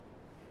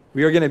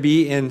We are going to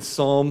be in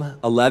Psalm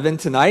 11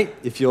 tonight.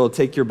 If you'll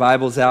take your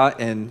Bibles out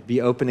and be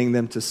opening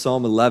them to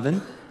Psalm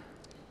 11.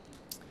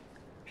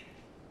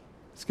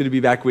 It's good to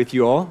be back with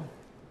you all.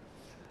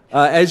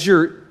 As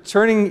you're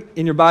turning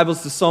in your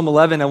Bibles to Psalm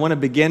 11, I want to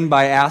begin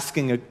by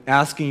asking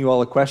you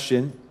all a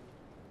question.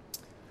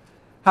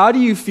 How do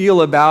you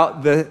feel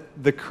about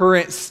the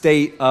current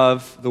state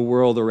of the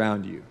world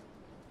around you?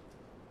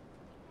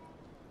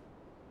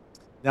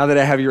 Now that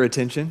I have your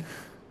attention.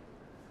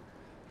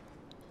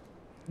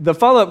 The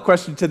follow-up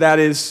question to that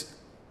is,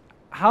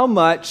 how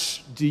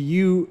much do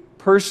you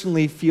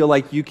personally feel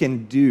like you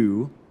can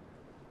do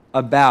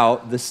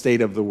about the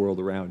state of the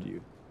world around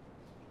you?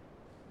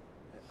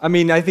 I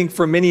mean, I think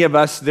for many of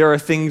us, there are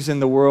things in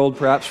the world,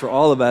 perhaps for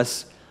all of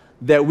us,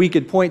 that we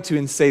could point to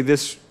and say,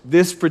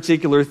 this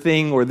particular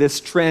thing or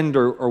this trend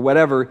or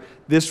whatever,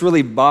 this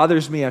really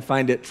bothers me, I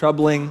find it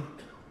troubling.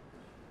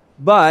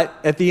 But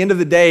at the end of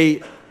the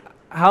day,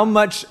 how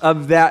much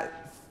of that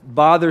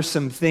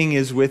bothersome thing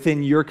is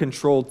within your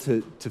control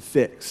to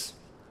fix,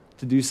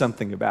 to do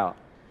something about?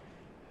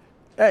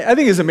 I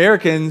think as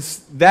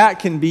Americans, that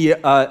can be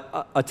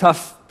a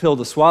tough pill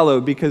to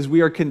swallow because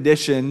we are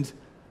conditioned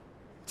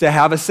to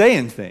have a say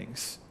in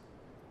things,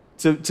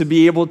 to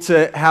be able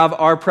to have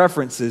our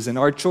preferences and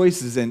our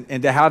choices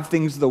and to have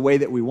things the way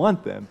that we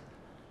want them.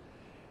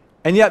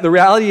 And yet the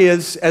reality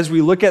is, as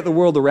we look at the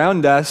world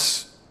around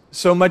us,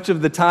 so much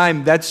of the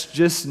time, that's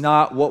just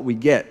not what we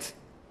get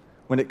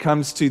when it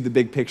comes to the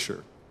big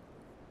picture.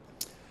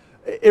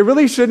 It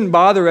really shouldn't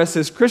bother us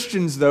as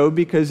Christians, though,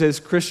 because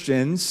as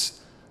Christians,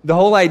 the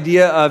whole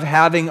idea of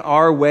having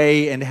our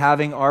way and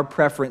having our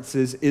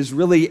preferences is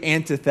really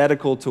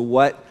antithetical to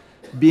what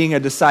being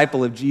a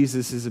disciple of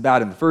Jesus is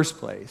about in the first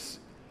place.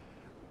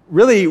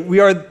 Really,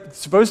 we are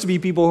supposed to be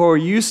people who are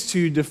used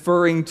to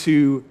deferring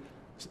to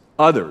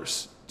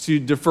others, to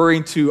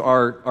deferring to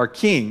our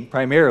King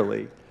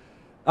primarily.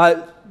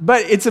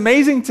 But it's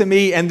amazing to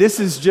me, and this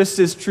is just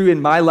as true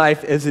in my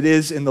life as it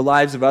is in the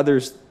lives of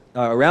others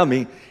around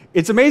me.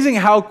 It's amazing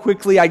how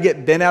quickly I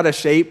get bent out of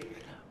shape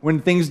when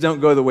things don't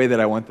go the way that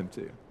I want them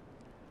to.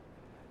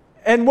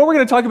 And what we're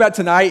going to talk about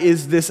tonight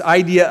is this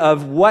idea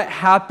of what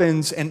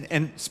happens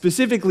and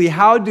specifically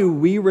how do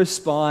we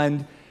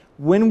respond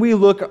when we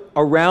look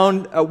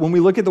around, when we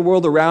look at the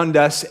world around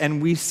us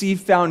and we see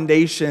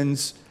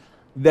foundations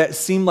that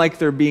seem like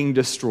they're being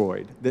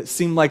destroyed, that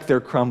seem like they're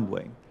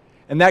crumbling.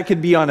 And that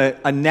could be on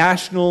a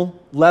national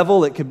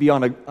level, it could be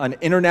on an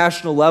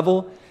international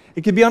level,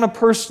 it could be on a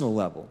personal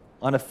level,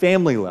 on a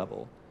family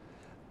level.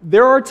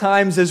 There are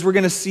times, as we're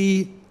going to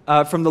see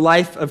from the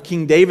life of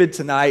King David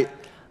tonight,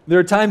 there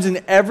are times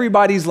in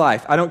everybody's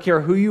life, I don't care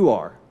who you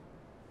are,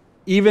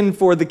 even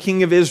for the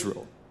King of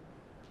Israel,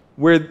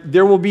 where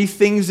there will be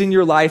things in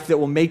your life that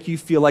will make you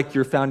feel like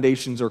your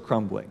foundations are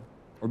crumbling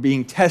or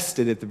being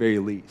tested at the very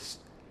least.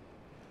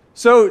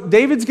 So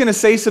David's going to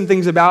say some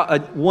things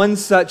about one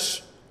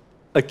such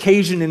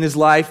occasion in his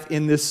life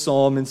in this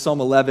psalm, in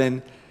Psalm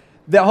 11,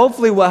 that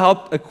hopefully will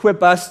help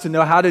equip us to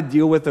know how to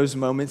deal with those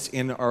moments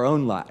in our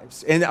own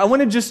lives. And I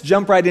want to just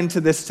jump right into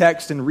this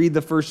text and read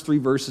the first 3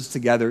 verses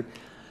together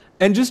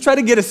and just try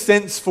to get a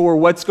sense for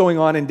what's going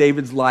on in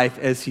David's life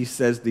as he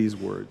says these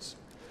words.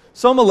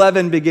 Psalm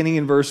 11, beginning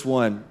in verse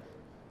 1.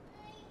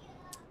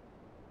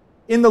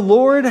 In the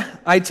Lord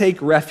I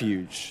take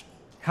refuge.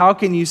 How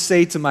can you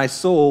say to my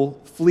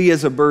soul, flee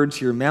as a bird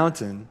to your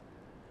mountain?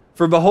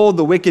 For behold,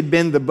 the wicked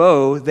bend the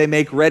bow, they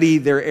make ready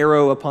their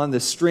arrow upon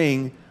the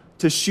string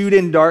to shoot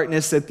in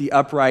darkness at the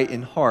upright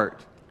in heart.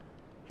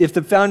 If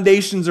the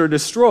foundations are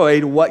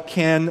destroyed, what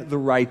can the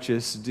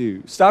righteous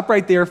do? Stop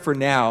right there for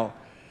now.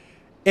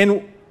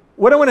 And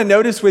what I want to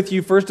notice with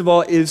you, first of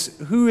all, is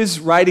who is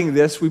writing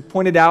this. We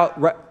pointed out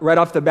right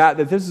off the bat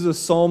that this is a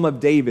psalm of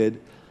David.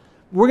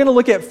 We're going to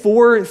look at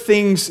 4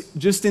 things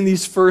just in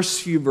these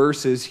first few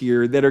verses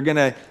here that are going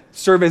to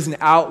serve as an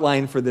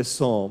outline for this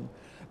psalm.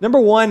 Number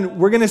 1,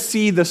 we're going to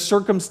see the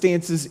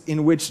circumstances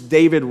in which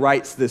David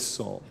writes this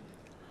psalm.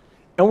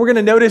 And we're going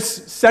to notice,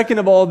 second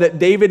of all, that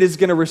David is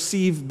going to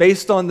receive,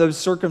 based on those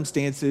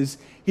circumstances,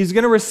 he's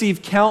going to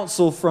receive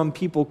counsel from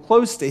people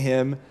close to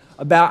him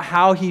about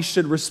how he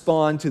should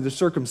respond to the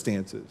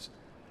circumstances.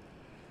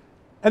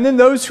 And then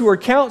those who are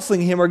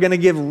counseling him are going to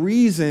give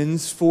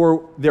reasons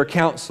for their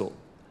counsel.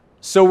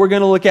 So we're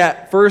going to look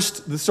at,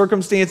 first, the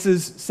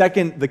circumstances,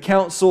 second, the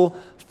counsel,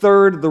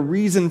 third, the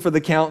reason for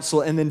the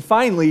counsel, and then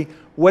finally,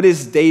 what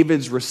is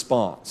David's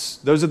response?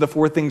 Those are the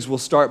 4 things we'll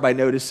start by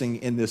noticing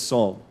in this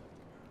psalm.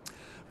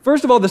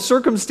 First of all, the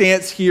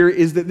circumstance here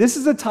is that this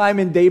is a time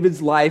in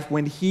David's life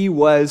when he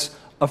was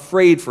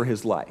afraid for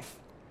his life.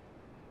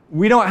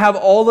 We don't have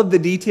all of the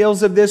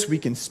details of this. We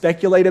can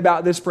speculate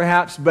about this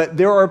perhaps, but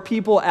there are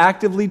people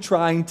actively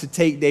trying to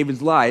take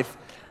David's life,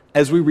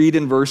 as we read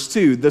in verse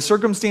 2. The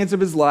circumstance of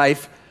his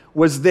life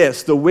was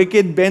this: the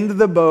wicked bend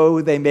the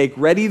bow, they make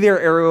ready their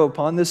arrow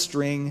upon the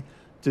string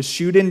to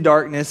shoot in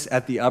darkness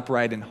at the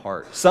upright in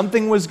heart.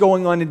 Something was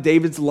going on in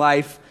David's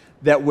life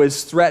that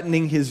was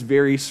threatening his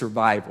very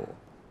survival.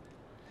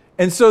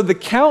 And so the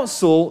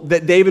counsel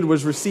that David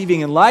was receiving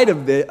in light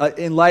of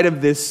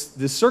this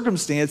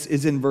circumstance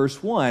is in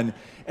verse 1.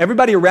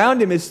 Everybody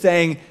around him is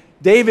saying,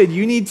 David,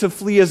 you need to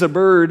flee as a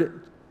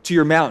bird to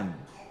your mountain.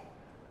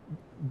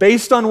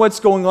 Based on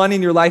what's going on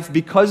in your life,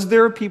 because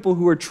there are people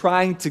who are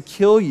trying to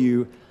kill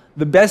you,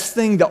 the best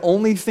thing, the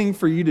only thing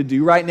for you to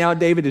do right now,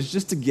 David, is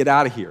just to get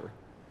out of here.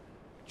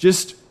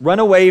 Just run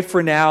away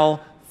for now,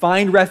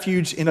 find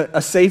refuge in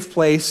a safe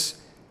place,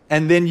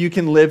 and then you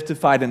can live to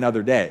fight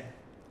another day.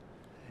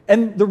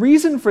 And the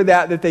reason for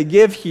that they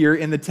give here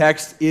in the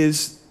text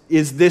is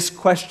this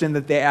question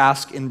that they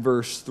ask in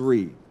verse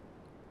 3.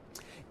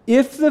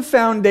 If the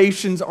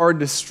foundations are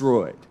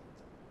destroyed,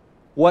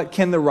 what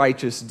can the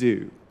righteous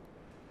do?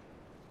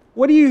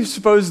 What do you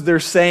suppose they're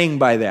saying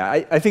by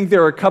that? I think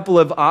there are a couple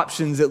of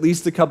options, at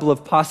least a couple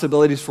of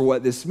possibilities for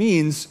what this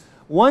means.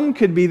 One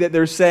could be that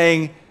they're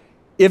saying,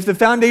 if the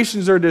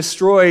foundations are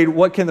destroyed,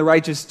 what can the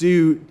righteous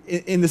do?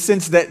 In the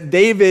sense that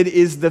David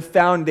is the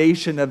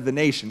foundation of the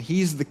nation.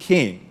 He's the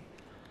king.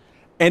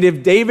 And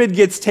if David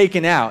gets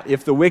taken out,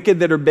 if the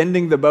wicked that are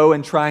bending the bow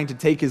and trying to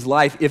take his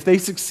life, if they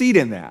succeed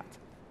in that,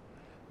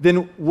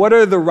 then what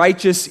are the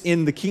righteous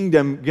in the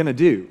kingdom going to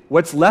do?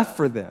 What's left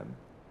for them?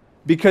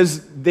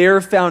 Because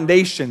their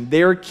foundation,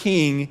 their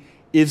king,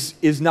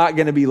 is not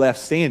going to be left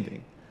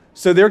standing.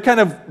 So they're kind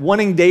of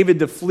wanting David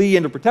to flee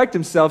and to protect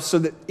himself so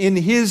that in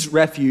his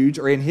refuge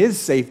or in his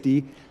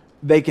safety,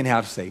 they can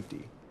have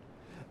safety.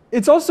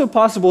 It's also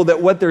possible that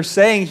what they're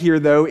saying here,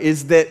 though,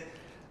 is that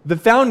the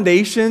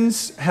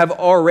foundations have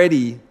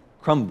already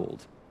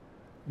crumbled.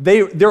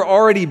 They're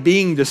already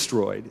being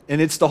destroyed. And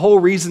it's the whole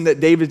reason that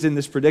David's in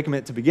this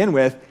predicament to begin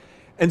with.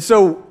 And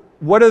so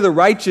what are the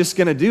righteous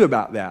going to do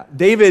about that?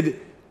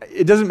 David,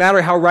 it doesn't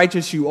matter how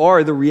righteous you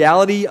are, the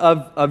reality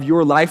of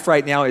your life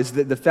right now is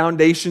that the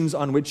foundations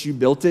on which you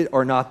built it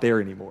are not there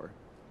anymore.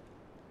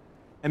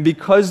 And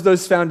because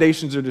those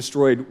foundations are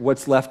destroyed,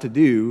 what's left to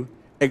do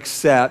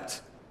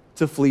except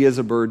to flee as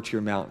a bird to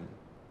your mountain?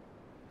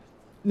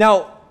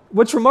 Now,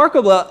 what's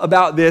remarkable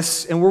about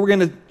this, and where we're going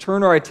to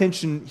turn our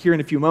attention here in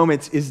a few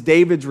moments, is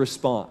David's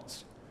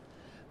response.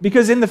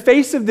 Because in the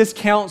face of this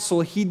counsel,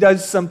 he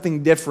does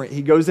something different.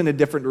 He goes in a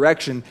different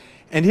direction.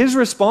 And his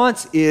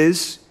response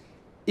is,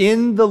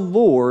 in the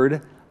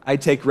Lord I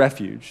take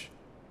refuge.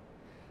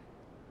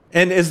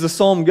 And as the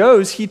psalm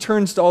goes, he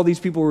turns to all these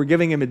people who are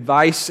giving him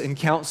advice and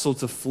counsel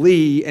to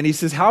flee, and he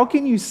says, how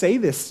can you say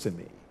this to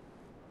me?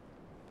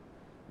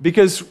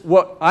 Because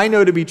what I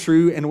know to be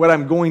true and what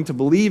I'm going to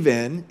believe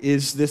in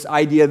is this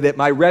idea that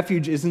my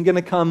refuge isn't going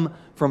to come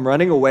from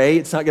running away.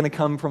 It's not going to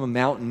come from a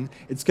mountain.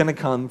 It's going to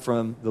come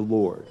from the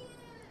Lord.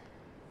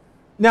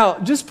 Now,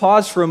 just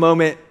pause for a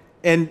moment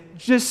and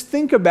just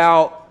think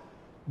about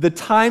the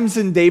times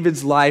in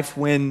David's life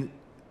when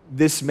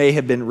this may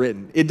have been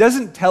written. It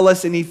doesn't tell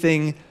us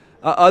anything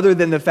other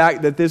than the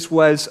fact that this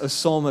was a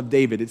psalm of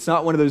David. It's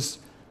not one of those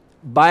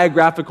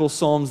biographical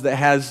psalms that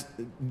has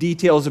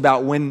details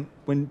about when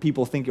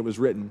people think it was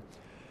written.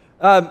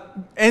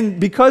 And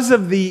because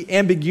of the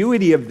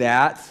ambiguity of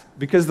that,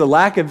 because of the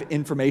lack of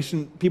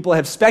information, people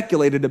have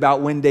speculated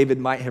about when David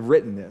might have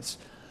written this.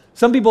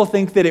 Some people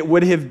think that it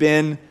would have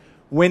been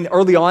when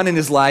early on in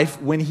his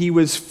life when he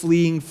was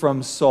fleeing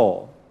from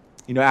Saul.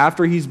 You know,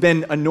 after he's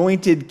been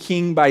anointed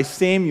king by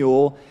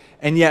Samuel,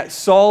 and yet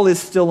Saul is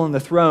still on the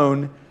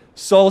throne,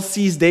 Saul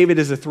sees David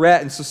as a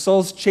threat, and so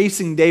Saul's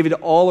chasing David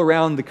all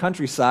around the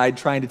countryside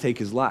trying to take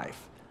his life.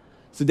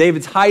 So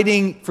David's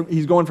hiding,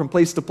 he's going from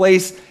place to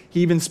place.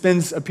 He even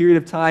spends a period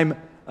of time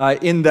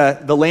in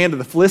the land of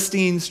the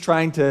Philistines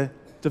trying to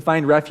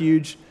find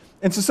refuge.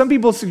 And so some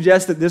people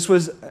suggest that this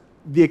was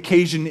the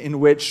occasion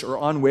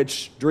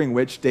during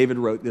which David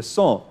wrote this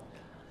psalm.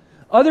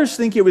 Others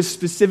think it was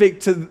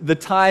specific to the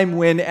time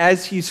when,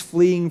 as he's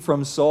fleeing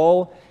from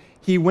Saul,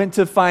 he went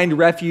to find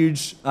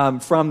refuge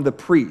from the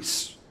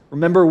priests.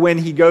 Remember when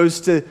he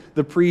goes to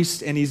the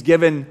priest and he's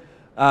given,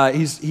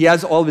 he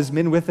has all of his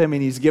men with him,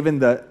 and he's given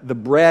the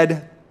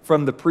bread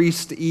from the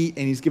priest to eat,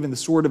 and he's given the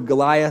sword of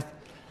Goliath.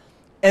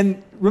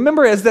 And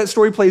remember, as that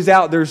story plays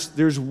out,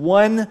 there's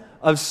one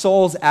of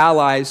Saul's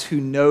allies who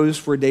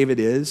knows where David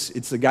is.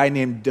 It's a guy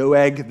named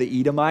Doeg the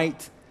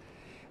Edomite.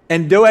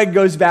 And Doeg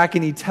goes back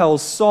and he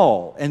tells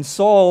Saul. And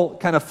Saul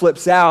kind of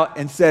flips out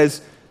and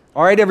says,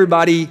 all right,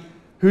 everybody,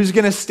 who's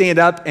going to stand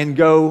up and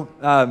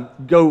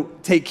go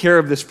take care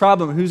of this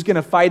problem? Who's going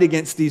to fight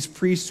against these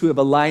priests who have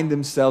aligned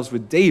themselves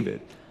with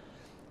David?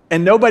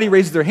 And nobody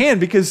raised their hand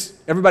because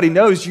everybody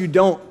knows you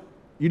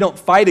don't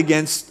fight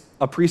against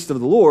a priest of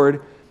the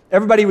Lord.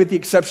 Everybody with the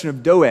exception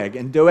of Doeg.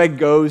 And Doeg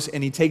goes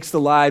and he takes the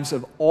lives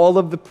of all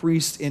of the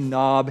priests in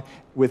Nob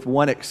with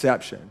one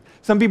exception.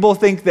 Some people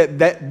think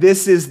that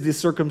this is the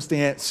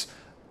circumstance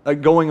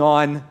going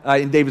on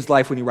in David's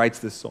life when he writes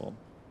this psalm.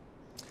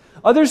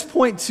 Others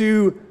point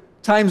to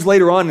times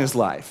later on in his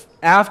life,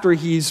 after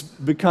he's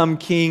become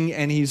king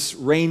and he's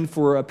reigned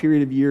for a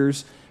period of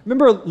years.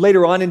 Remember,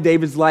 later on in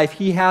David's life,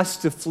 he has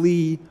to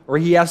flee, or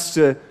he has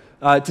to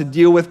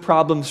deal with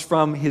problems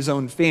from his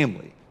own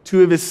family.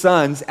 Two of his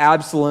sons,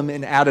 Absalom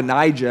and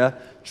Adonijah,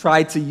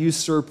 try to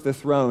usurp the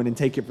throne and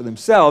take it for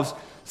themselves.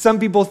 Some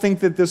people think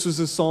that this was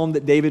a psalm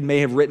that David may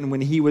have written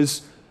when he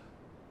was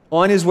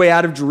on his way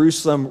out of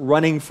Jerusalem,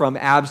 running from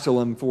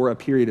Absalom for a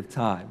period of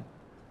time.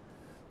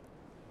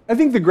 I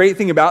think the great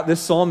thing about this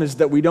psalm is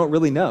that we don't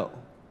really know.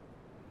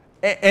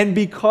 And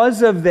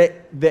because of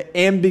the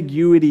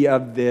ambiguity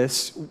of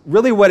this,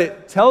 really what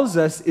it tells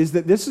us is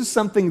that this is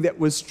something that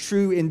was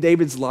true in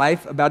David's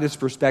life about his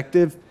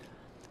perspective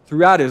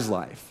throughout his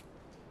life.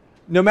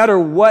 No matter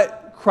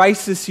what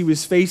crisis he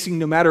was facing,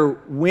 no matter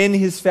when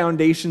his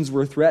foundations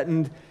were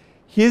threatened,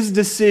 his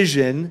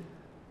decision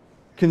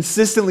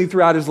consistently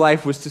throughout his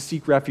life was to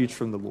seek refuge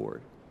from the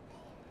Lord.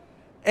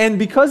 And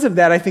because of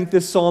that, I think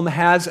this psalm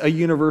has a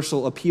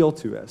universal appeal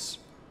to us.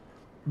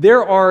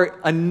 There are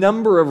a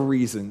number of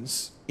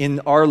reasons in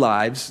our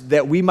lives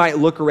that we might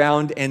look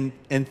around and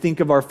think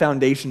of our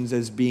foundations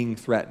as being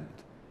threatened.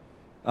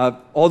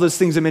 All those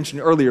things I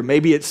mentioned earlier,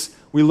 maybe it's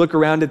we look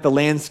around at the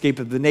landscape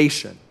of the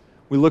nation.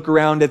 We look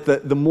around at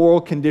the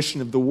moral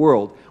condition of the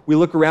world. We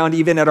look around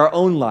even at our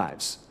own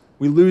lives.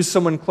 We lose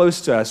someone close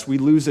to us. We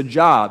lose a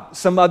job.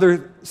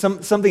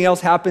 Something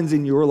else happens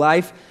in your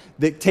life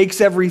that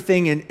takes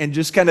everything and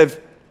just kind of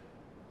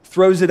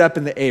throws it up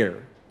in the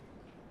air.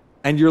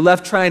 And you're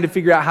left trying to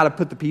figure out how to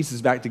put the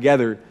pieces back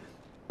together.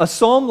 A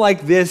psalm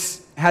like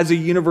this has a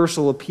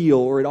universal appeal,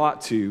 or it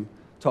ought to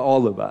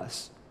all of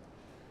us.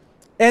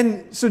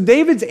 And so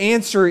David's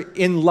answer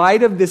in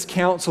light of this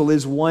counsel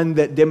is one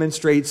that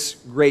demonstrates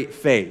great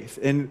faith.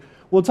 And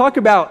we'll talk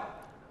about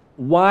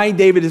why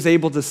David is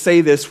able to say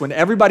this when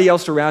everybody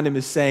else around him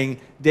is saying,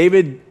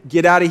 David,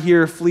 get out of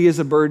here, flee as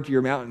a bird to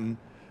your mountain.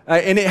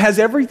 And it has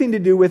everything to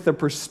do with the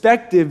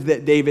perspective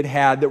that David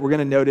had that we're going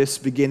to notice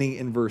beginning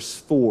in verse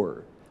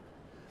 4.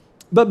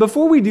 But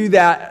before we do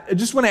that, I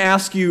just want to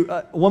ask you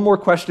one more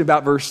question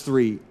about verse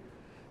 3.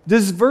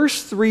 Does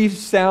verse 3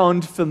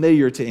 sound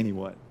familiar to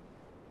anyone?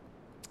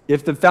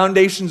 If the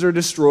foundations are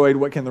destroyed,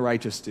 what can the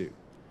righteous do?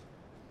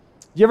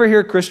 You ever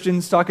hear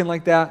Christians talking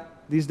like that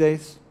these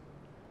days?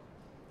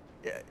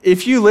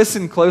 If you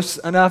listen close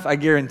enough, I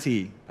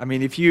guarantee. I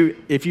mean, if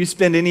you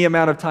spend any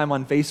amount of time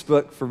on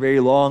Facebook for very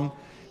long,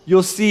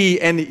 you'll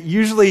see, and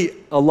usually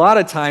a lot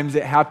of times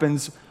it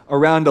happens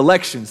around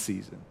election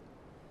season.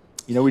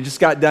 You know, we just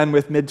got done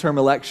with midterm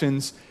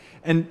elections,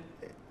 and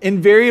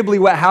invariably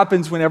what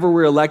happens whenever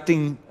we're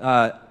electing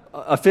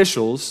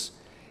officials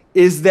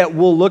is that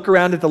we'll look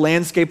around at the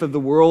landscape of the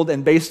world,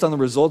 and based on the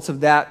results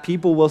of that,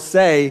 people will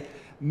say,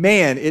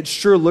 man, it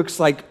sure looks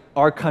like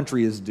our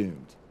country is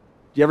doomed.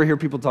 Do you ever hear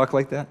people talk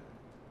like that?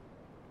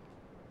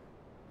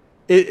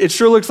 It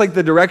sure looks like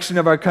the direction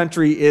of our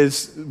country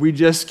is we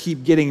just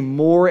keep getting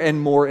more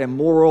and more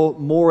immoral,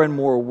 more and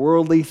more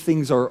worldly.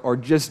 Things are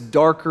just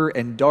darker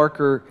and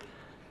darker.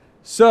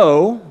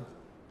 So,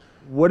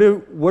 what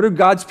do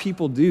God's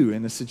people do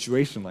in a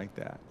situation like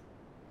that?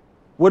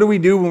 What do we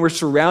do when we're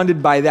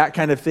surrounded by that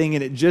kind of thing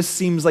and it just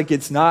seems like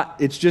it's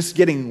just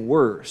getting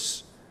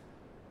worse?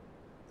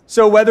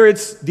 So whether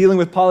it's dealing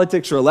with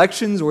politics or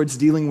elections, or it's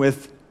dealing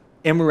with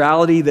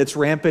immorality that's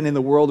rampant in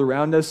the world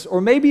around us,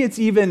 or maybe it's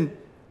even,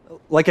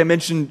 like I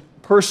mentioned,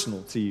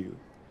 personal to you.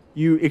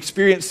 You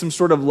experience some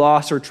sort of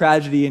loss or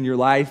tragedy in your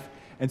life,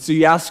 and so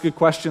you ask a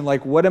question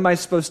like, what am I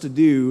supposed to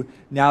do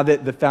now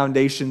that the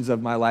foundations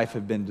of my life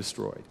have been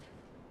destroyed?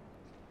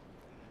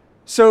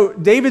 So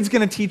David's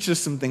going to teach us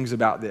some things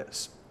about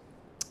this.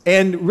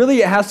 And really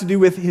it has to do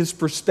with his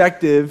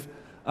perspective,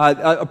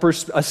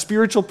 a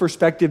spiritual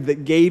perspective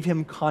that gave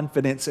him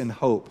confidence and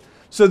hope.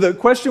 So the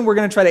question we're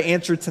going to try to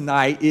answer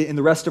tonight in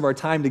the rest of our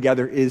time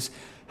together is,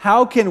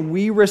 how can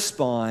we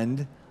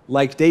respond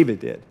like David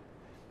did?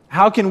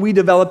 How can we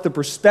develop the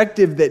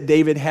perspective that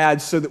David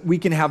had so that we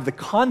can have the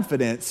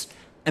confidence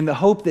and the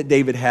hope that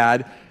David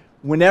had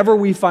whenever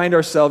we find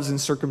ourselves in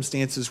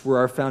circumstances where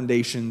our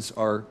foundations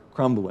are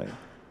crumbling?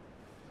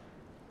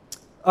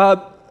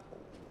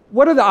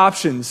 What are the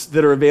options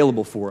that are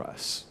available for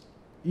us?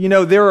 You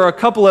know, there are a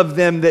couple of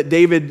them that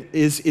David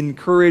is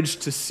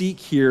encouraged to seek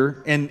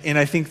here, and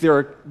I think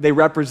they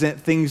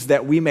represent things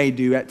that we may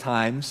do at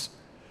times.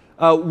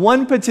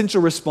 One potential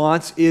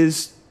response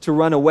is to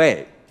run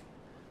away.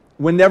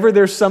 Whenever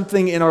there's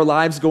something in our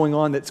lives going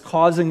on that's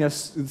causing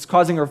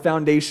our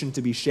foundation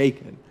to be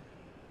shaken,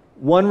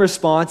 one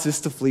response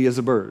is to flee as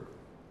a bird.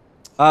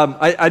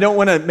 I don't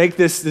want to make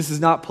this is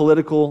not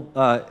political,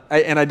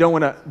 and I don't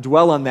want to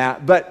dwell on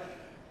that, but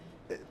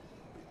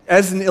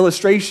as an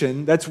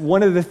illustration, that's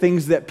one of the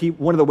things that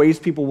one of the ways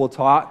people will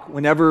talk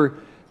whenever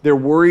they're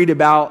worried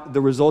about the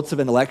results of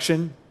an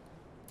election.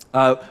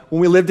 When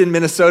we lived in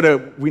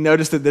Minnesota, we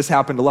noticed that this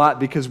happened a lot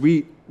because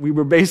we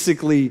were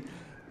basically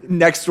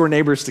next door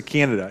neighbors to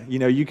Canada. You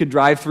know, you could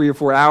drive 3 or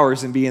 4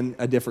 hours and be in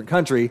a different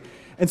country.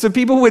 And so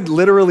people would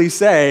literally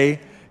say,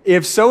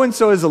 if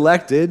so-and-so is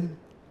elected,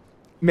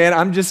 man,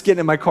 I'm just getting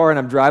in my car and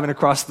I'm driving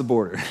across the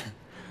border.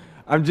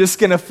 I'm just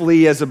going to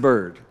flee as a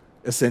bird,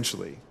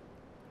 essentially.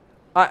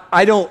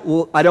 I don't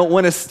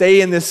want to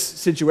stay in this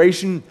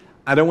situation.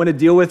 I don't want to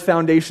deal with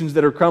foundations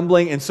that are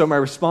crumbling. And so my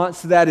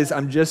response to that is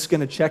I'm just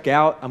going to check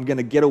out. I'm going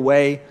to get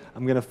away.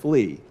 I'm going to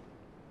flee.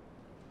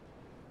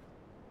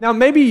 Now,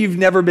 maybe you've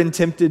never been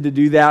tempted to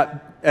do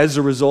that as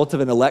a result of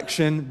an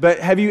election, but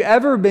have you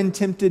ever been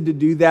tempted to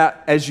do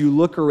that as you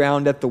look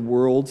around at the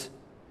world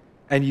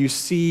and you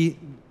see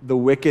the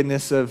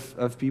wickedness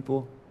of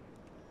people?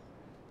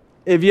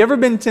 Have you ever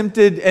been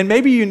tempted, and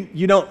maybe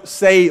you don't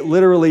say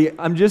literally,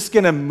 I'm just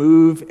going to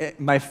move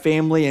my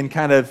family and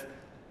kind of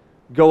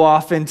go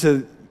off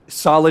into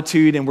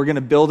solitude and we're going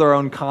to build our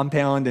own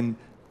compound and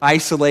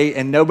isolate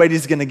and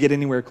nobody's going to get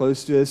anywhere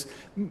close to us.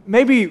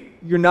 Maybe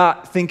you're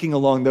not thinking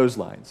along those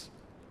lines.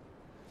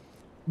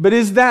 But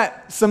is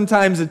that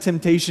sometimes a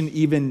temptation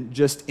even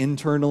just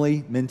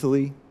internally,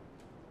 mentally?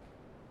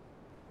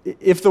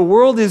 If the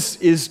world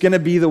is going to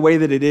be the way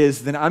that it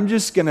is, then I'm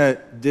just going to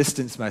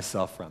distance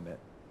myself from it.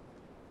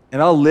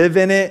 And I'll live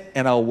in it,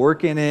 and I'll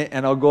work in it,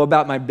 and I'll go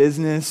about my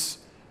business,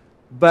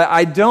 but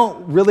I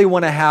don't really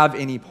want to have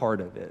any part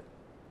of it.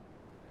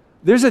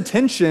 There's a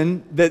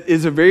tension that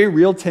is a very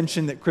real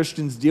tension that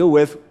Christians deal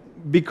with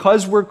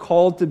because we're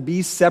called to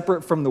be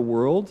separate from the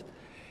world,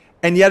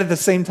 and yet at the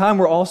same time,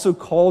 we're also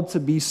called to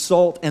be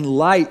salt and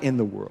light in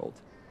the world.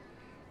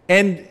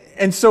 And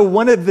so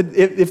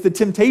if the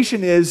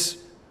temptation is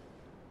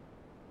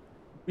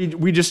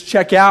we just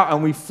check out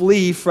and we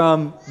flee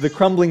from the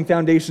crumbling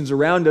foundations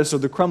around us or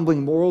the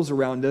crumbling morals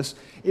around us,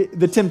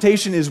 the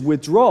temptation is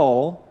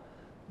withdrawal.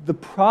 The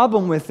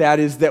problem with that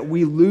is that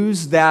we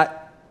lose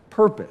that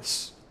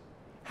purpose.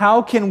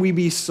 How can we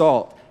be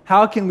salt?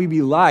 How can we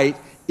be light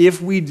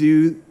if we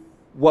do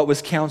what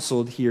was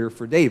counseled here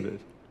for David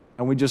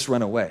and we just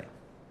run away?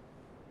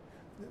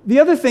 The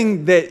other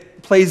thing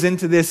that plays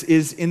into this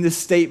is in this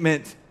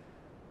statement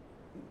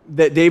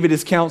that David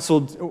is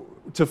counseled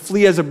to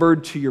flee as a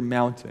bird to your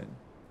mountain.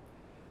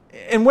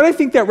 And what I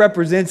think that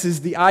represents is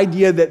the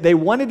idea that they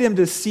wanted him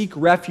to seek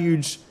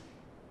refuge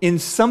in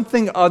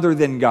something other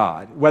than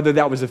God, whether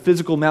that was a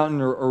physical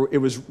mountain or it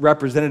was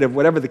representative,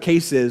 whatever the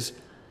case is.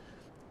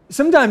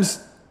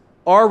 Sometimes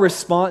our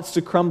response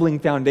to crumbling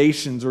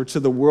foundations or to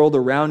the world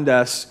around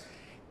us,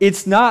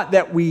 it's not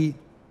that we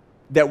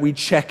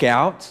check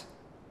out,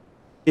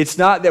 it's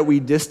not that we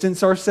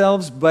distance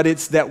ourselves, but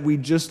it's that we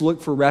just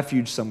look for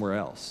refuge somewhere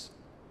else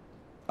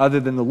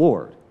other than the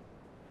Lord.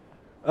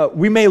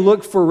 We may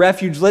look for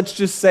refuge, let's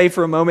just say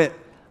for a moment,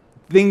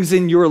 things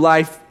in your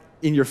life,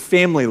 in your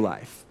family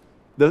life,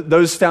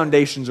 those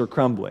foundations are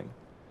crumbling.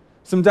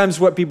 Sometimes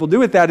what people do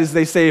with that is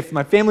they say, if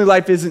my family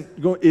life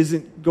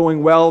isn't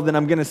going well, then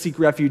I'm going to seek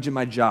refuge in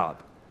my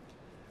job.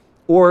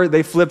 Or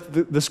they flip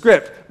the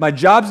script. My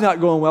job's not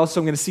going well,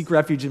 so I'm going to seek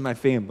refuge in my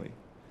family.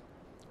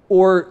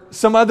 Or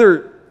some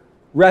other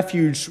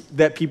refuge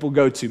that people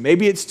go to.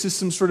 Maybe it's to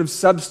some sort of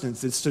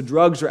substance. It's to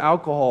drugs or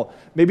alcohol.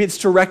 Maybe it's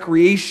to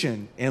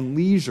recreation and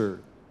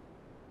leisure.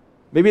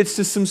 Maybe it's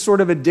to some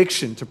sort of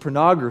addiction, to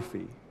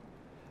pornography.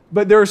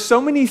 But there are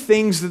so many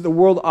things that the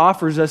world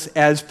offers us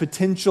as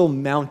potential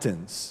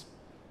mountains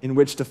in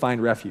which to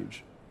find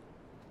refuge.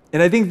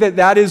 And I think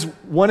that is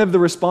one of the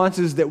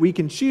responses that we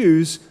can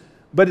choose,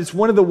 but it's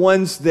one of the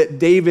ones that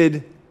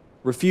David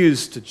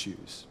refused to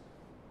choose.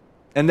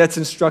 And that's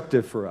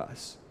instructive for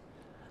us.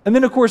 And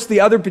then, of course, the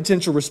other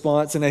potential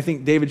response, and I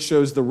think David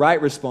shows the right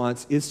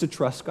response, is to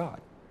trust God.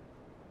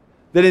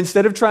 That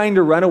instead of trying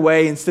to run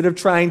away, instead of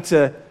trying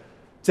to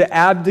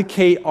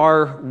abdicate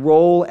our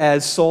role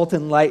as salt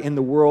and light in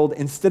the world,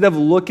 instead of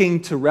looking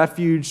for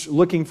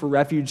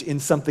refuge in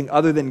something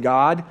other than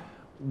God,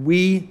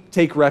 we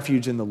take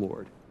refuge in the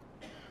Lord.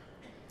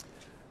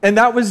 And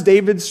that was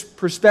David's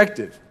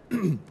perspective.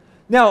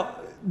 Now,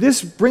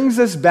 this brings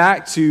us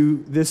back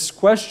to this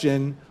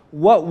question,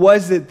 what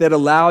was it that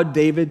allowed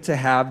David to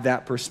have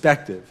that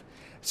perspective?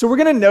 So we're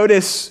going to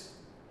notice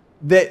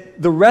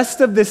that the rest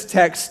of this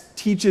text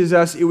teaches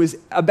us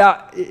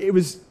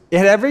it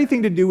had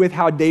everything to do with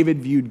how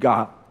David viewed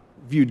God.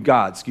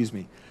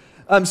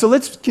 So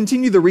let's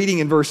continue the reading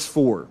in verse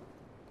 4.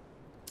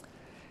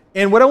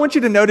 And what I want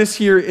you to notice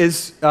here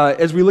is,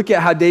 as we look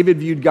at how David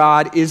viewed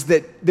God, is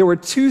that there were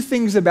two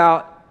things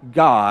about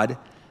God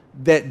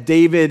that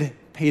David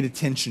paid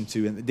attention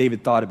to and that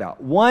David thought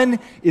about. One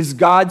is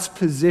God's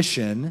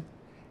position,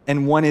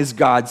 and one is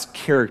God's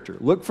character.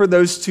 Look for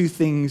those two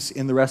things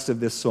in the rest of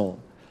this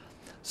psalm.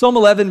 Psalm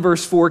 11,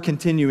 verse 4,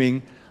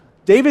 continuing,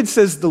 David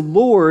says, "The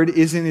Lord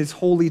is in his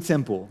holy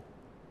temple.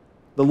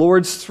 The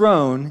Lord's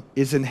throne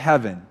is in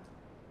heaven.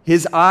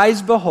 His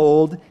eyes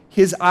behold,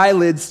 his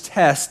eyelids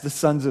test the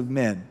sons of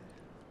men.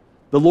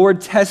 The Lord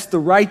tests the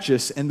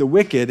righteous and the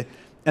wicked,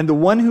 and the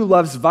one who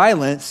loves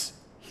violence,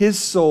 his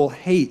soul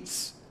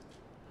hates.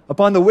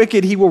 Upon the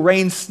wicked he will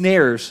rain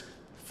snares.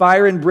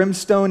 Fire and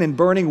brimstone and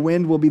burning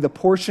wind will be the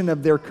portion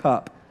of their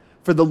cup.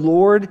 For the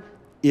Lord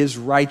is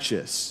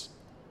righteous.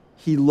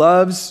 He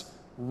loves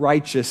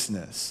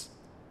righteousness.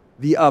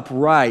 The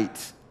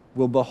upright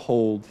will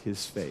behold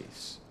his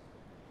face."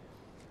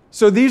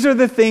 So these are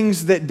the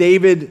things that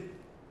David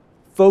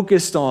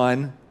focused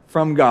on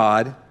from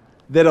God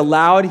that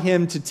allowed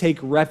him to take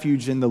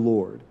refuge in the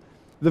Lord.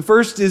 The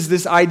first is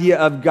this idea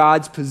of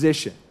God's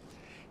position.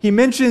 He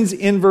mentions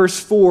in verse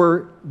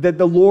 4 that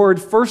the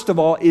Lord, first of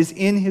all, is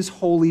in his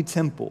holy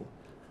temple.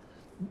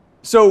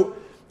 So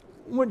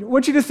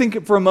want you to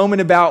think for a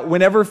moment about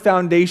whenever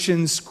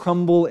foundations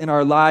crumble in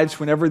our lives,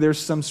 whenever there's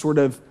some sort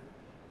of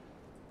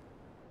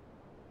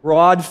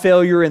broad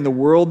failure in the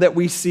world that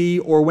we see,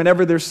 or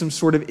whenever there's some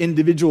sort of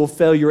individual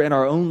failure in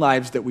our own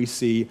lives that we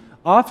see,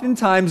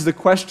 oftentimes the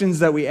questions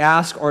that we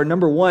ask are,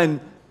 number one,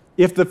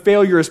 if the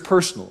failure is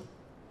personal,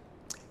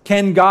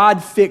 can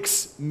God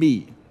fix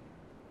me?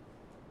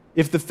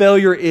 If the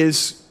failure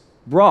is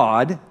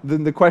broad,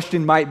 then the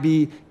question might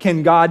be,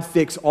 can God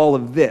fix all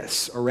of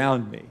this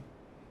around me?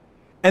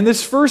 And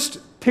this first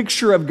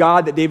picture of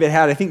God that David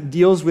had, I think,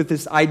 deals with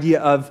this idea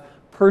of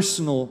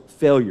personal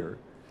failure.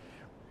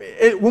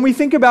 When we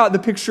think about the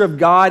picture of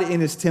God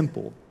in his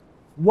temple,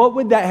 what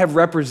would that have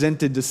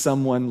represented to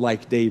someone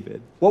like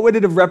David? What would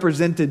it have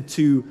represented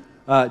to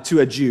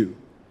a Jew?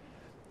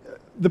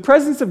 The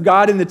presence of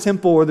God in the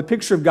temple, or the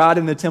picture of God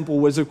in the temple,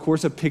 was, of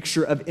course, a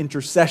picture of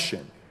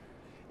intercession.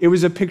 It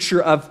was a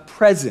picture of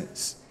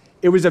presence.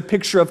 It was a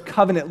picture of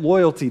covenant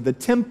loyalty. The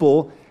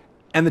temple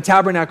and the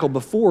tabernacle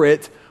before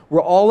it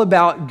were all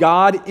about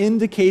God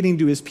indicating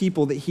to his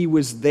people that he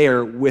was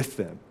there with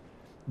them,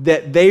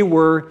 that they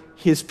were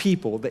his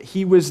people, that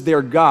he was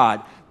their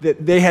God,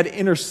 that they had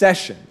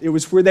intercession. It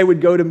was where they would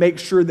go to make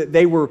sure that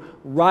they were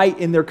right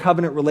in their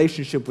covenant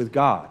relationship with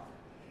God.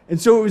 And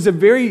so it was a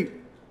very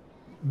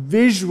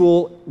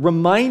visual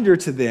reminder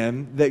to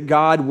them that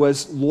God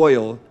was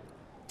loyal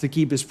to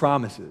keep his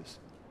promises.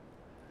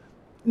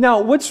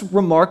 Now, what's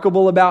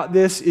remarkable about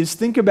this is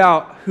think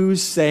about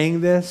who's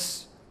saying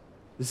this.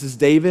 This is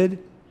David.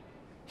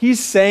 He's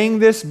saying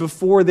this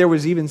before there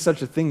was even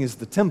such a thing as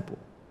the temple.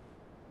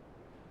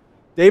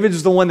 David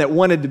is the one that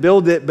wanted to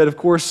build it, but of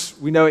course,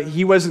 we know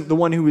he wasn't the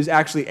one who was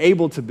actually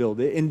able to build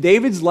it. In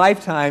David's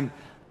lifetime,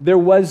 there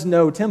was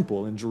no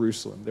temple in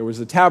Jerusalem. There was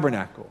a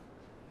tabernacle.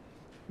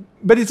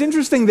 But it's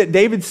interesting that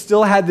David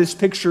still had this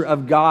picture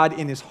of God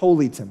in his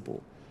holy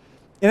temple.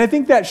 And I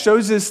think that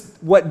shows us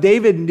what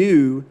David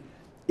knew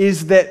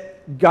is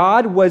that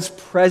God was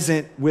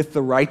present with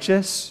the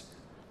righteous,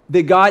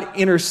 that God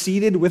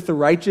interceded with the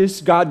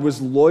righteous, God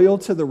was loyal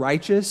to the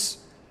righteous,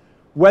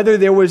 whether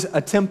there was a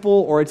temple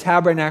or a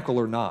tabernacle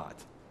or not.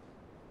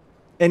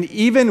 And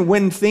even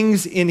when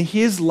things in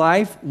his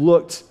life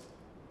looked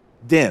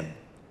dim,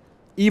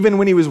 even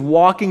when he was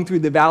walking through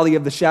the valley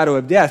of the shadow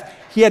of death,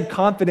 he had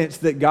confidence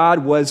that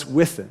God was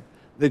with him,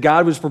 that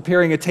God was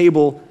preparing a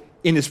table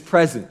in his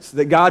presence,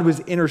 that God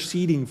was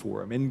interceding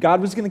for him, and God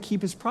was going to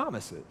keep his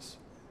promises.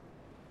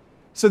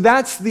 So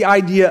that's the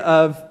idea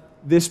of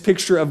this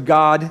picture of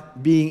God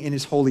being in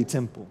his holy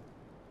temple.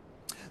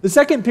 The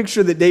second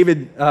picture that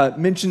David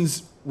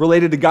mentions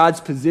related to God's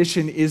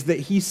position is that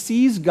he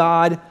sees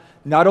God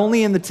not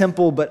only in the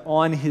temple, but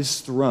on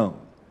his throne.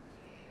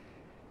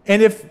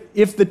 And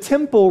if the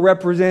temple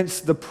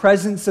represents the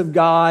presence of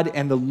God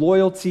and the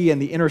loyalty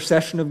and the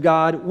intercession of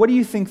God, what do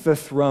you think the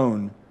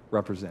throne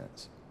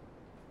represents?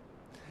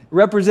 It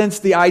represents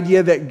the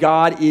idea that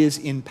God is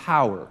in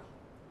power,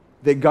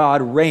 that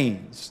God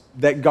reigns,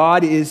 that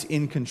God is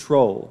in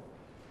control.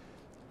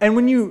 And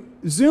when you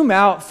zoom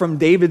out from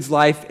David's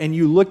life and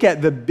you look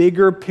at the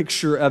bigger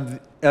picture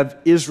of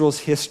Israel's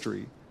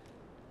history,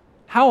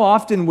 how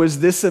often was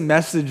this a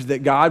message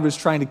that God was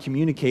trying to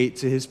communicate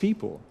to his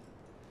people?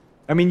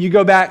 I mean, you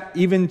go back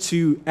even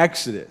to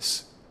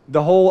Exodus.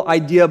 The whole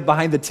idea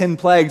behind the 10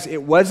 plagues,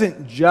 it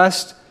wasn't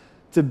just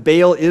to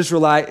bail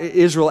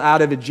Israel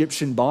out of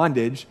Egyptian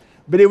bondage,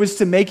 but it was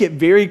to make it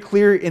very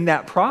clear in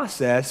that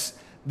process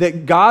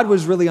that God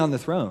was really on the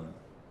throne.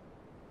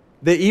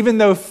 That even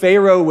though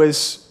Pharaoh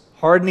was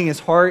hardening his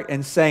heart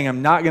and saying,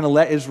 I'm not going to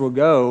let Israel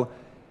go,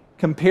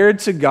 compared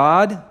to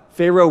God,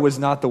 Pharaoh was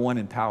not the one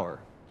in power.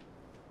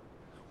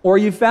 Or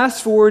you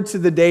fast forward to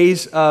the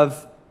days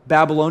of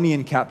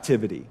Babylonian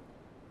captivity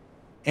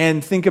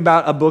and think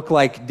about a book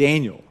like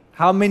Daniel.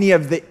 How many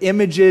of the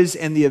images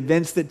and the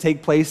events that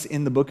take place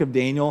in the book of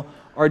Daniel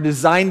are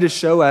designed to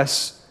show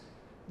us,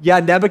 yeah,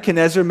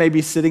 Nebuchadnezzar may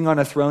be sitting on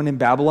a throne in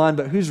Babylon,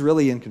 but who's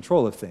really in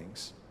control of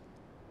things?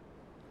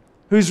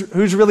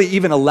 Who's really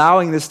even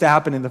allowing this to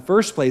happen in the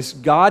first place?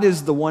 God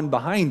is the one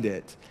behind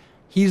it.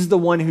 He's the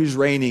one who's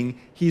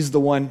reigning. He's the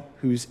one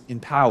who's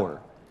in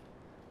power.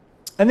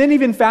 And then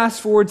even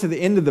fast forward to the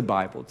end of the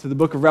Bible, to the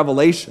book of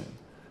Revelation,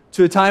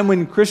 to a time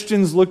when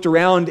Christians looked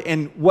around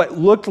and what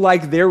looked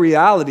like their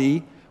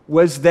reality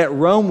was that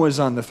Rome was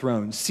on the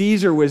throne.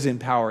 Caesar was in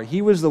power.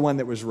 He was the one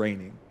that was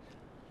reigning.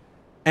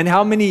 And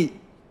how many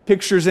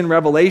pictures in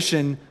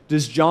Revelation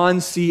does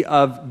John see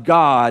of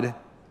God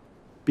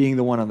being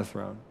the one on the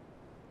throne?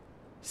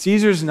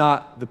 Caesar's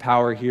not the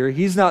power here.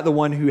 He's not the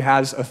one who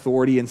has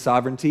authority and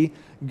sovereignty.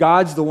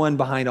 God's the one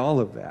behind all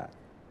of that.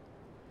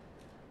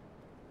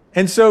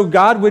 And so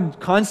God would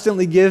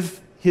constantly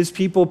give his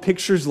people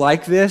pictures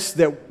like this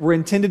that were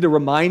intended to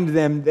remind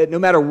them that no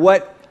matter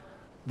what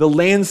the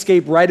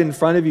landscape right in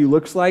front of you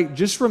looks like,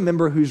 just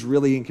remember who's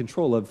really in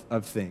control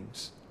of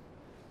things.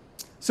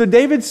 So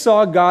David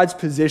saw God's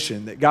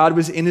position, that God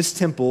was in his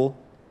temple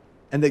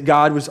and that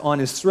God was on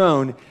his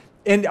throne.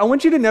 And I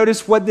want you to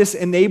notice what this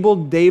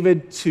enabled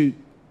David to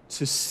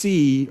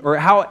see, or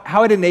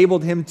how it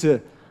enabled him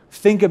to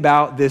think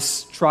about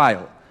this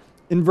trial.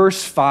 In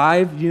verse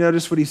 5, you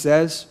notice what he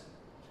says?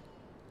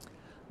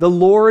 The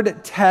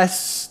Lord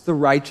tests the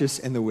righteous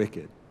and the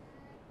wicked.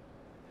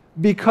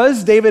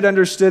 Because David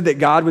understood that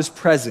God was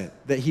present,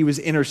 that he was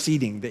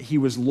interceding, that he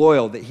was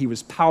loyal, that he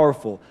was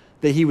powerful,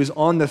 that he was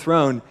on the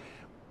throne,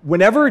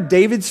 whenever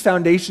David's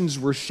foundations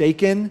were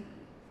shaken,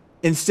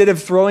 instead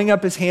of throwing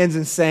up his hands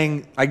and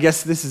saying, I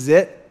guess this is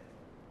it,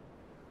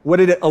 what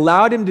it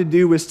allowed him to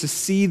do was to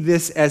see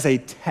this as a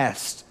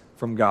test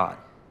from God.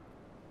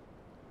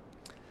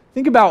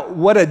 Think about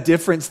what a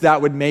difference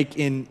that would make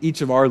in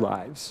each of our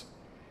lives.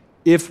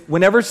 If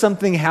whenever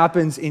something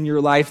happens in your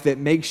life that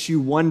makes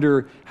you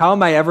wonder, how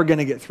am I ever going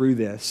to get through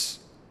this?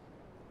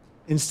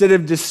 Instead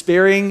of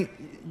despairing,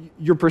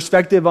 your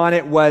perspective on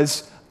it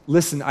was,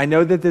 listen, I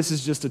know that this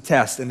is just a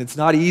test, and it's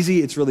not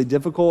easy, it's really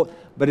difficult,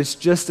 but it's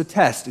just a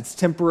test. It's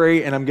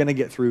temporary, and I'm going to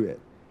get through it.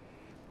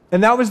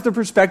 And that was the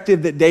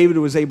perspective that David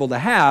was able to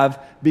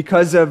have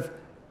because of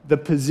the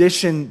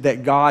position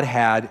that God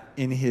had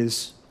in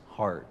his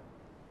heart.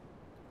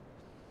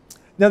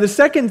 Now, the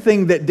second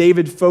thing that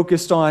David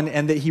focused on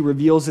and that he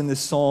reveals in this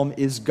psalm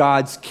is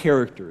God's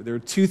character. There are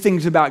two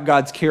things about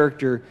God's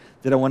character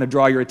that I want to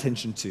draw your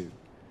attention to.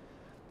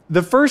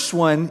 The first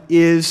one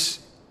is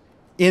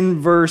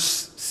in verse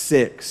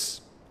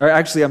 6. Or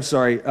actually, I'm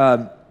sorry.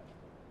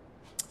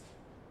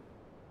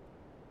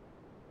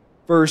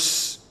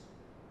 Verse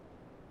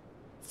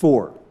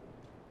 4.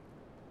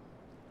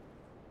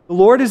 The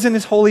Lord is in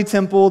his holy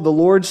temple. The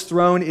Lord's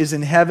throne is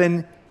in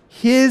heaven.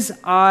 His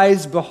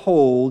eyes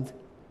behold,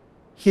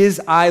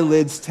 his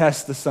eyelids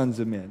test the sons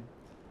of men.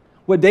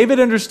 What David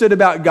understood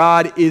about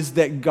God is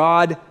that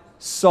God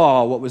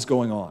saw what was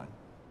going on.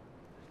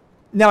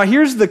 Now,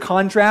 here's the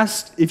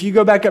contrast. If you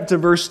go back up to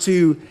verse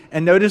 2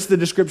 and notice the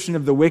description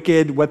of the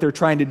wicked, what they're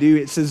trying to do,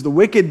 it says, the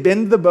wicked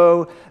bend the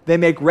bow, they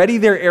make ready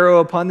their arrow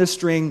upon the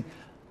string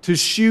to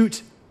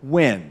shoot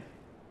when?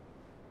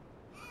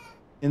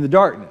 In the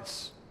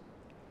darkness.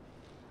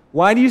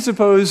 Why do you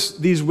suppose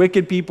these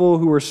wicked people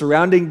who were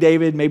surrounding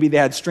David, maybe they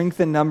had strength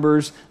in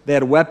numbers, they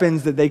had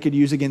weapons that they could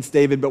use against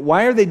David, but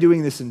why are they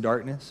doing this in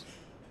darkness?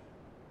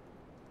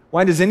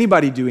 Why does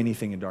anybody do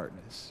anything in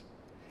darkness?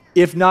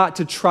 If not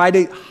to try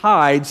to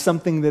hide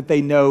something that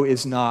they know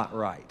is not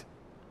right.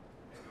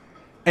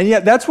 And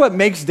yet that's what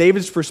makes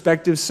David's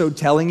perspective so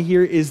telling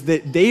here, is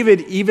that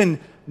David, even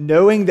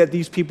knowing that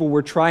these people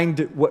were trying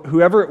to,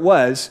 whoever it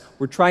was,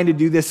 were trying to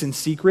do this in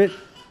secret,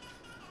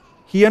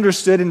 he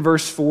understood in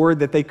verse 4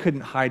 that they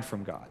couldn't hide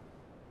from God.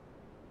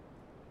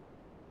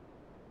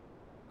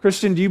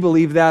 Christian, do you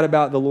believe that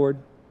about the Lord?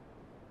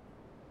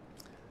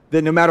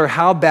 That no matter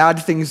how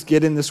bad things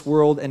get in this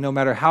world, and no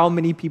matter how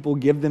many people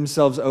give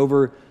themselves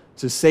over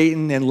to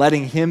Satan and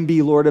letting him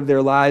be Lord of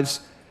their lives,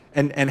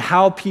 and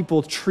how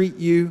people treat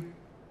you,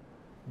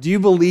 do you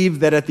believe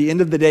that at the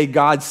end of the day,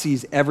 God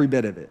sees every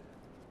bit of it?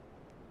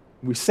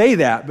 We say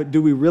that, but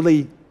do we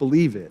really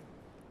believe it?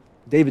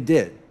 David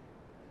did.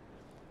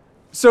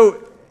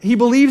 So he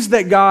believes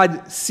that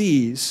God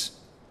sees,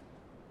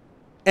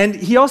 and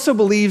he also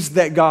believes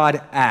that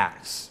God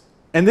acts.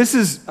 And this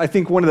is, I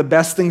think, one of the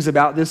best things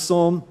about this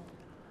psalm.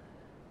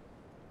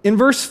 In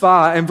verse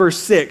 5 and verse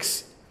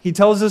 6, he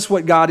tells us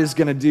what God is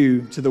going to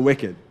do to the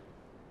wicked.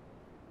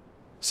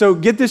 So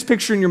get this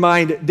picture in your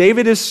mind.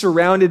 David is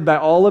surrounded by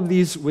all of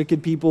these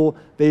wicked people.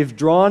 They've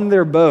drawn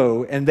their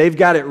bow, and they've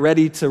got it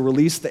ready to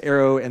release the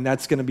arrow, and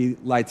that's going to be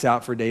lights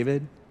out for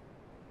David.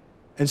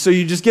 And so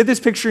you just get this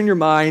picture in your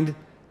mind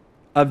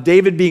of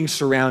David being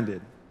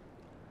surrounded.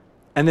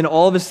 And then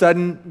all of a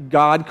sudden,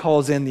 God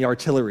calls in the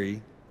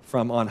artillery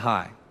from on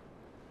high.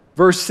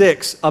 Verse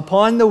 6,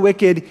 upon the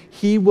wicked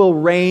he will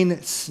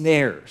rain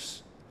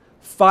snares.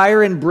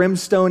 Fire and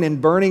brimstone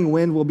and burning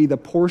wind will be the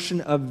portion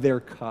of their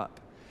cup.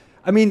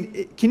 I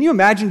mean, can you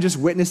imagine just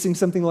witnessing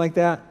something like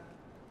that?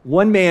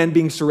 One man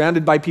being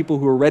surrounded by people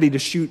who are ready to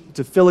shoot,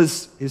 to fill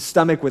his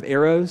stomach with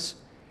arrows.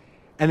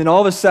 And then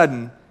all of a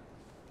sudden,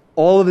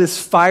 all of this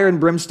fire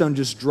and brimstone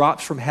just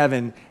drops from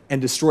heaven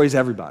and destroys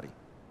everybody,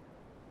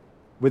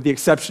 with the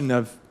exception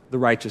of the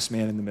righteous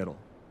man in the middle.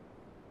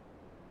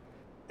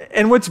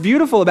 And what's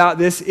beautiful about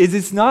this is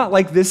it's not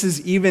like this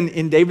is even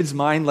in David's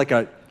mind like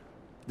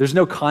there's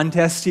no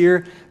contest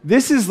here.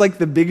 This is like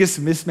the biggest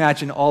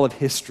mismatch in all of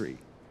history.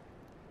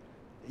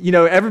 You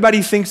know,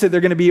 everybody thinks that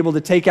they're going to be able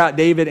to take out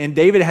David, and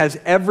David has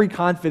every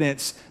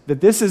confidence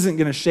that this isn't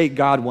going to shake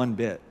God one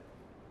bit.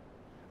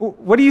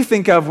 What do you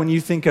think of when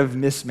you think of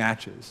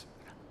mismatches?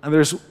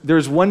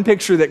 There's one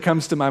picture that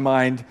comes to my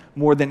mind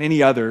more than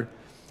any other,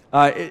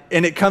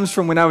 and it comes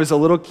from when I was a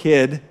little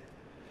kid.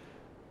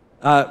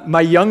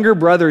 My younger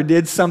brother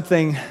did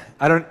something,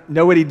 I don't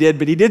know what he did,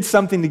 but he did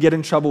something to get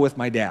in trouble with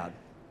my dad.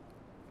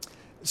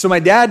 So my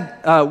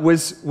dad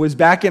was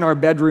back in our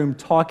bedroom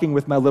talking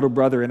with my little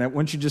brother, and I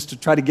want you just to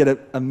try to get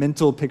a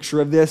mental picture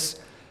of this.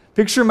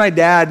 Picture my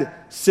dad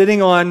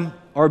sitting on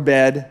our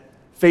bed,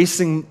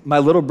 facing my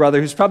little brother,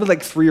 who's probably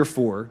like 3 or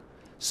 4.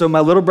 So my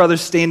little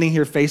brother's standing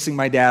here facing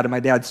my dad, and my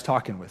dad's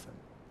talking with him.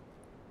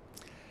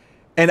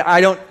 And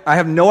I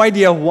have no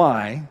idea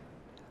why,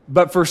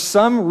 but for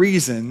some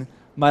reason,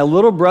 my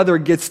little brother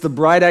gets the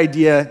bright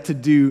idea to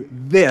do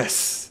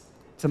this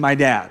to my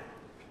dad.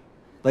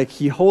 Like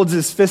he holds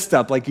his fist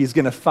up like he's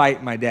going to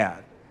fight my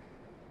dad.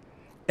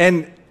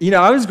 And,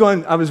 I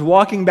was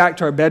walking back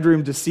to our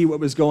bedroom to see what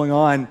was going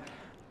on,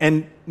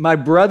 and my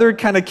brother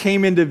kind of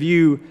came into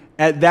view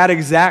at that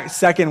exact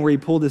second where he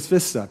pulled his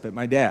fist up at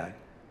my dad.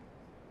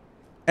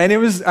 And it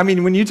was,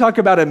 when you talk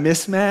about a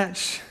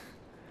mismatch,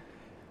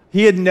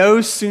 he had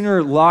no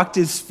sooner locked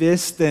his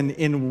fist than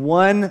in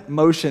one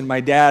motion,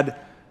 my dad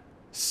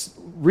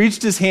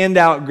reached his hand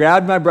out,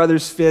 grabbed my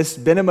brother's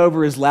fist, bent him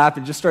over his lap,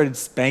 and just started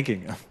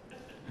spanking him.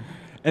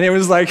 And it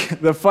was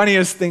like the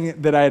funniest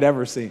thing that I had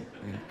ever seen.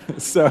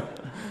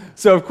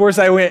 So of course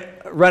I went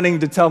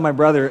running to tell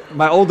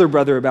my older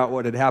brother about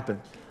what had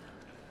happened.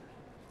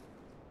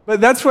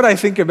 But that's what I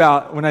think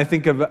about when I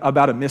think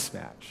about a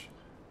mismatch.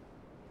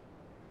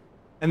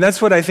 And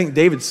that's what I think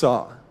David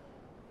saw.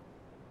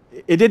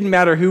 It didn't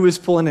matter who was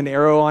pulling an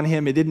arrow on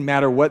him. It didn't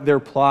matter what their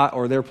plot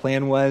or their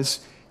plan was.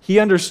 He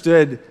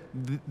understood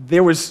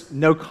there was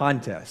no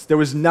contest. There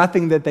was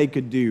nothing that they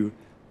could do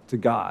to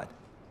God.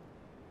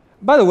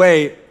 By the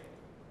way,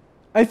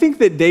 I think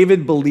that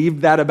David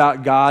believed that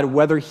about God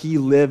whether he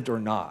lived or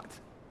not.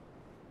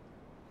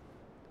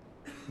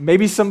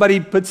 Maybe somebody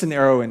puts an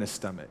arrow in his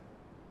stomach.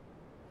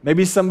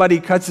 Maybe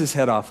somebody cuts his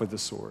head off with a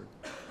sword.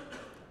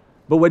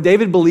 But what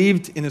David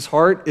believed in his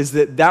heart is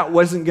that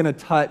wasn't going to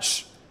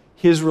touch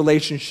his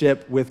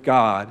relationship with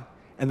God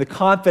and the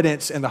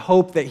confidence and the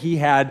hope that he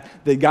had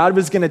that God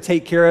was going to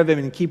take care of him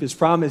and keep his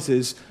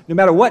promises no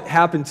matter what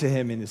happened to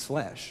him in his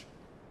flesh.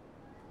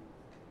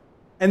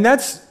 And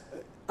that's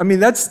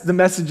the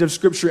message of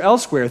Scripture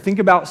elsewhere. Think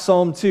about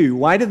Psalm 2.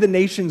 Why did the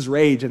nations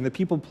rage and the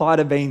people plot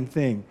a vain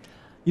thing?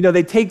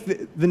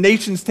 The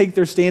nations take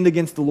their stand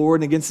against the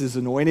Lord and against his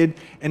anointed.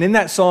 And in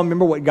that psalm,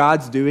 remember what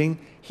God's doing?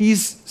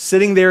 He's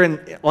sitting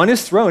there on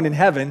his throne in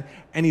heaven,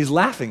 and he's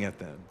laughing at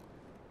them.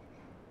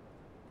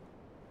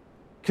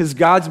 Because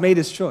God's made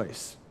his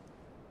choice.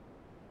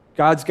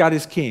 God's got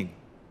his king.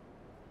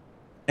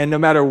 And no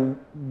matter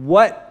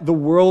what the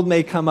world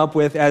may come up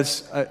with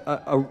as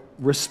a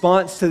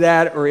response to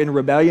that or in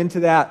rebellion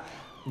to that,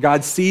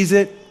 God sees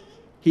it,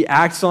 he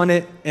acts on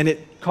it, and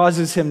it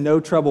causes him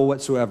no trouble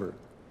whatsoever.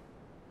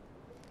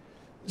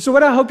 So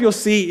what I hope you'll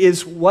see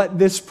is what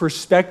this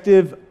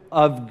perspective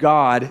of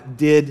God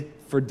did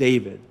for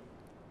David.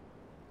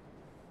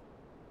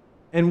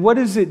 And what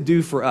does it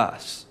do for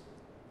us?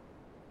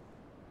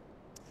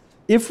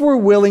 If we're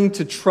willing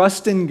to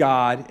trust in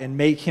God and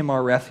make him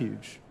our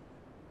refuge,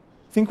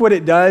 I think what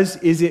it does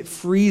is it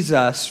frees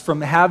us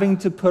from having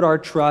to put our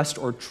trust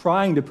or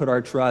trying to put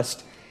our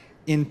trust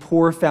in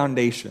poor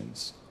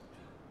foundations.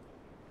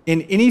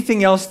 In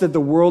anything else that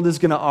the world is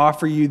going to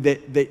offer you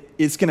that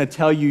it's going to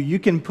tell you, you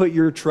can put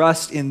your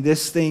trust in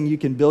this thing, you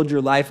can build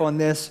your life on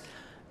this,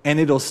 and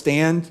it'll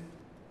stand,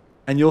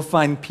 and you'll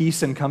find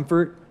peace and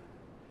comfort.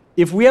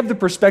 If we have the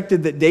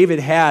perspective that David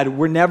had,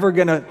 we're never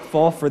going to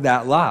fall for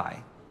that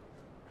lie.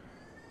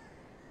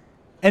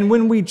 And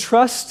when we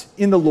trust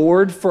in the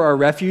Lord for our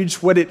refuge,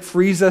 what it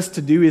frees us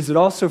to do is it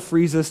also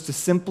frees us to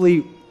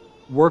simply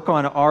work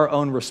on our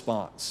own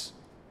response.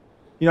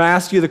 I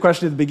asked you the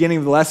question at the beginning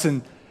of the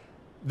lesson,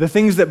 the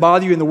things that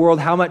bother you in the world,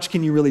 how much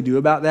can you really do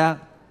about that?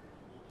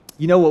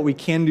 What we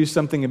can do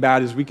something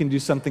about is we can do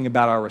something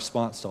about our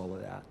response to all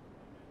of that.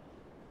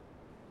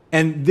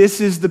 And this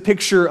is the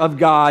picture of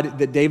God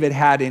that David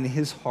had in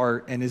his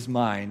heart and his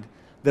mind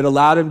that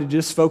allowed him to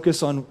just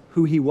focus on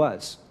who he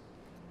was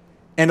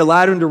and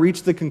allowed him to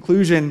reach the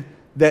conclusion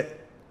that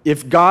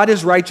if God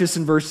is righteous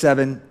in verse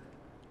 7,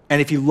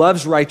 and if he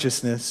loves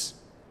righteousness,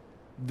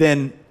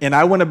 and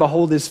I want to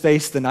behold his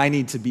face, then I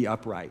need to be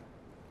upright.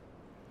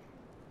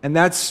 And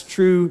that's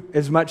true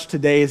as much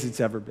today as it's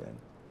ever been.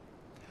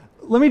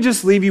 Let me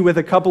just leave you with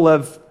a couple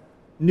of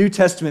New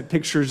Testament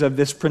pictures of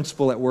this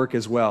principle at work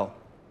as well.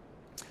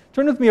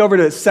 Turn with me over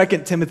to 2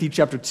 Timothy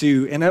chapter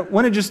 2, and I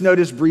want to just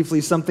notice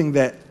briefly something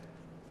that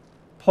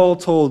Paul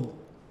told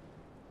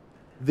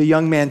the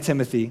young man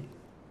Timothy.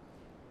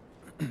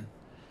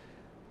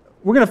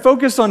 We're going to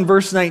focus on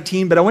verse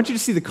 19, but I want you to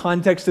see the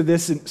context of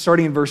this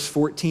starting in verse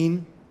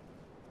 14.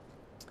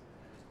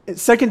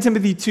 2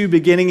 Timothy 2,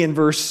 beginning in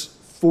verse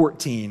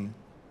 14.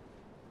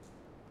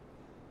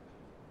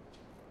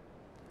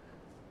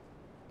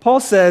 Paul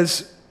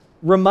says,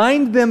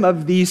 "Remind them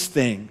of these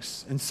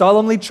things, and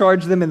solemnly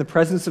charge them in the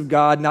presence of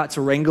God not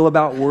to wrangle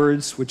about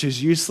words, which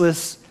is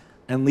useless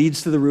and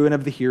leads to the ruin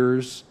of the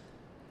hearers.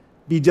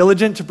 Be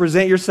diligent to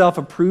present yourself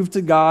approved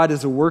to God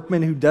as a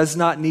workman who does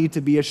not need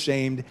to be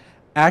ashamed,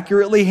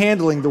 accurately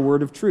handling the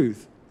word of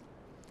truth.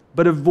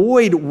 But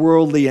avoid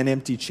worldly and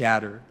empty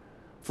chatter,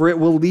 for it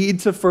will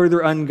lead to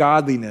further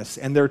ungodliness,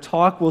 and their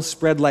talk will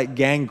spread like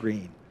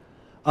gangrene.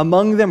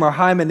 Among them are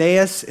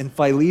Hymenaeus and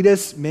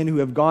Philetus, men who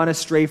have gone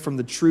astray from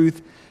the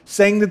truth,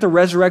 saying that the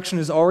resurrection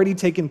has already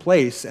taken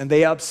place, and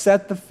they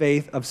upset the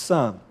faith of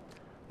some."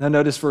 Now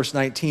notice verse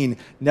 19.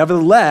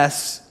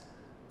 "Nevertheless,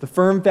 the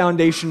firm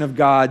foundation of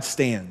God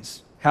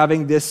stands,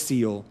 having this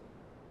seal: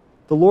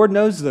 the Lord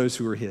knows those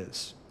who are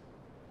his.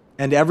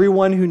 And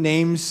everyone who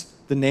names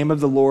the name of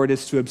the Lord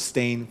is to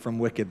abstain from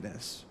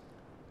wickedness.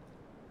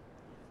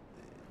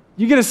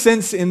 You get a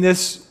sense in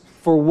this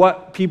for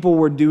what people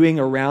were doing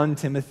around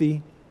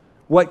Timothy,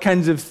 what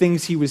kinds of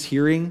things he was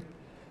hearing.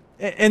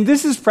 And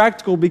this is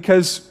practical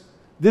because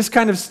this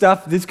kind of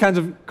stuff, these kinds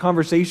of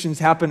conversations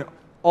happen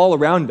all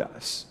around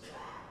us.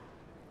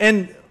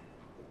 And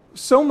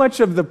so much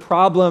of the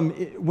problem,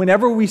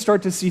 whenever we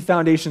start to see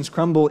foundations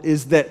crumble,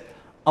 is that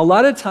a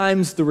lot of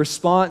times the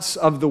response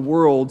of the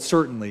world,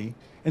 certainly,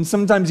 and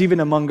sometimes even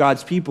among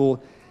God's people,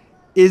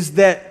 is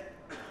that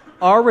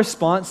our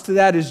response to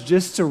that is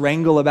just to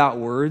wrangle about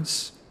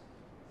words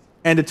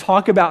and to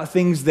talk about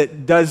things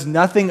that does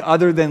nothing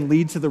other than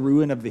lead to the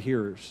ruin of the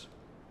hearers.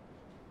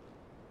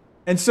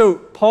 And so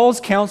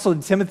Paul's counsel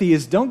to Timothy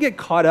is don't get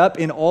caught up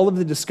in all of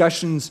the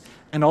discussions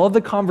and all of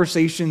the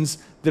conversations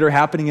that are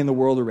happening in the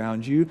world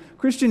around you.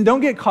 Christian,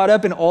 don't get caught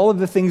up in all of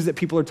the things that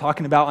people are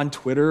talking about on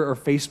Twitter or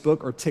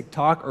Facebook or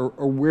TikTok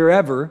or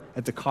wherever,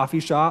 at the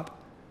coffee shop.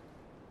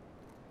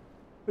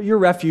 Put your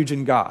refuge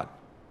in God.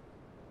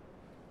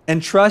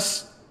 And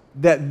trust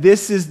that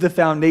this is the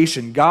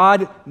foundation.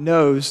 God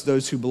knows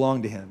those who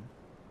belong to him.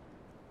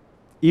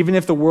 Even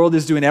if the world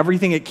is doing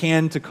everything it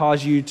can to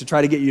cause you to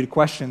try to get you to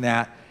question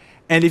that.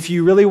 And if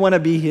you really want to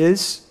be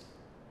his,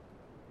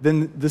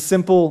 then the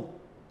simple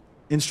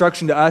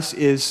instruction to us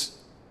is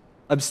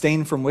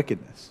abstain from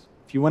wickedness.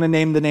 If you want to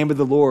name the name of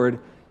the Lord,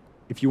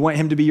 if you want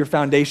him to be your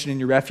foundation and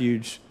your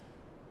refuge,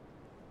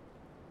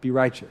 be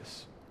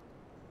righteous.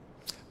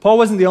 Paul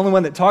wasn't the only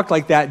one that talked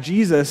like that.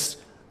 Jesus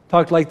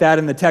talked like that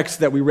in the text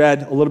that we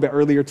read a little bit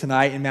earlier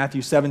tonight in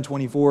Matthew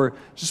 7:24.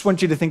 Just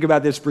want you to think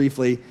about this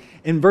briefly.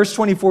 In verse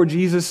 24,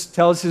 Jesus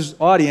tells his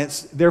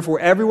audience, "Therefore,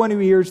 everyone who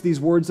hears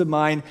these words of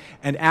mine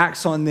and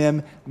acts on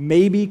them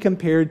may be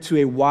compared to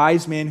a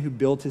wise man who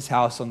built his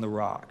house on the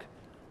rock."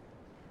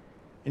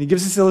 And he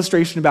gives this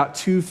illustration about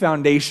two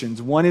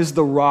foundations. One is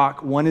the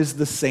rock, one is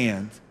the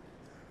sand.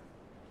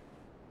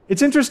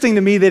 It's interesting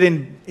to me that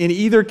in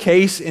either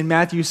case, in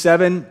Matthew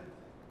 7,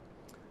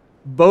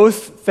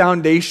 both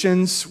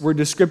foundations were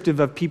descriptive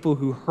of people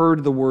who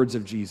heard the words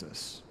of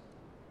Jesus.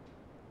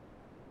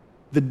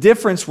 The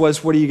difference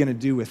was, what are you going to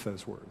do with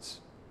those words?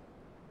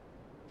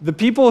 The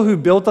people who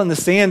built on the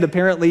sand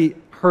apparently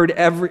heard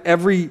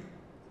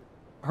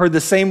heard the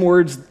same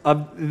words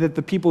that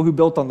the people who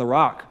built on the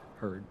rock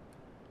heard,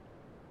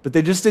 but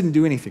they just didn't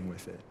do anything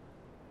with it.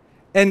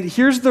 And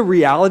here's the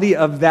reality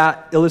of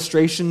that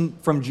illustration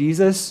from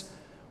Jesus.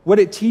 What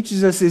it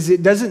teaches us is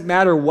it doesn't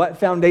matter what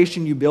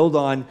foundation you build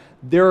on,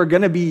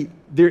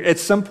 at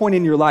some point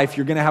in your life,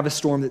 you're going to have a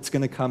storm that's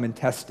going to come and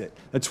test it.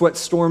 That's what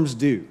storms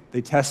do.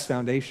 They test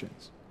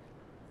foundations.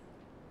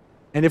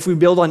 And if we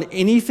build on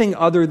anything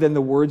other than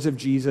the words of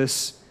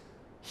Jesus,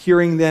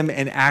 hearing them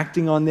and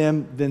acting on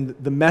them, then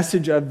the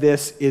message of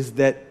this is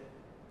that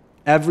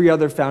every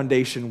other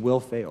foundation will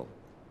fail.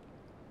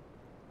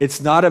 It's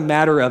not a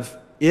matter of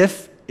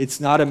if, it's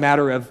not a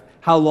matter of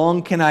how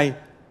long can I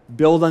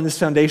build on this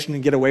foundation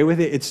and get away with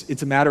it.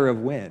 It's a matter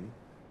of when.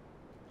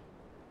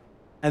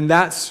 And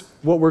that's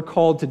what we're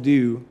called to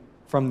do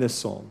from this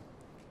psalm,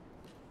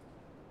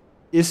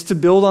 is to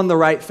build on the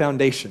right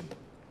foundation,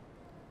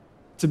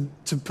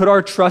 to put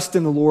our trust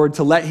in the Lord,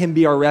 to let him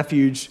be our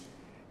refuge,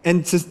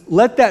 and to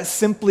let that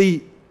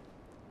simply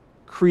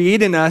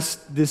create in us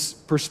this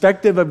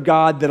perspective of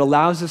God that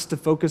allows us to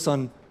focus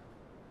on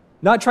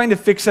not trying to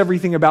fix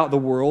everything about the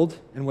world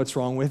and what's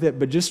wrong with it,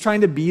 but just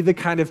trying to be the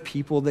kind of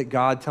people that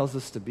God tells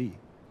us to be.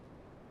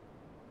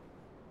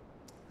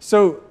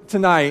 So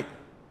tonight,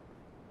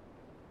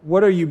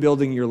 what are you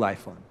building your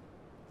life on?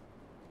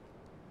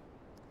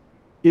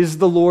 Is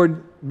the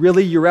Lord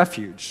really your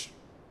refuge?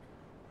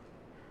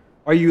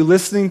 Are you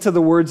listening to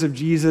the words of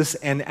Jesus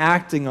and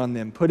acting on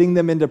them, putting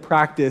them into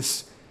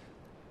practice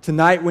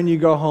tonight when you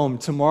go home,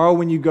 tomorrow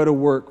when you go to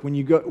work, when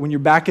you're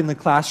back in the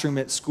classroom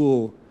at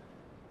school?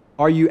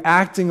 Are you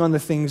acting on the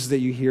things that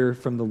you hear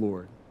from the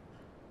Lord?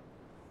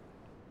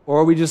 Or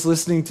are we just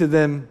listening to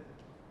them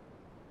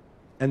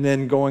and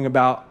then going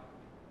about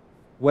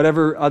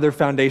whatever other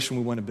foundation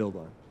we want to build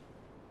on?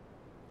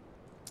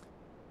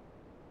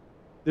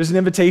 There's an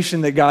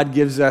invitation that God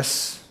gives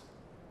us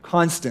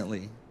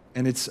constantly,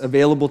 and it's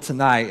available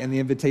tonight, and the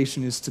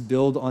invitation is to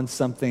build on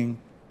something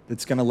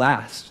that's going to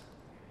last.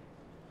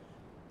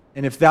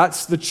 And if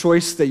that's the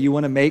choice that you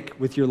want to make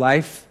with your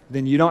life,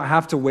 then you don't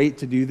have to wait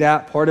to do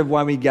that. Part of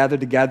why we gather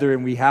together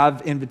and we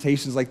have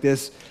invitations like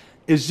this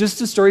is just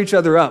to stir each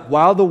other up.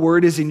 While the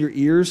word is in your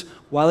ears,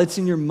 while it's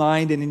in your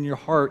mind and in your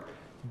heart,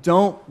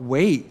 don't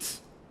wait.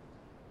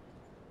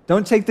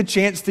 Don't take the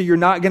chance that you're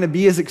not going to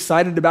be as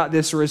excited about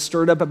this or as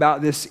stirred up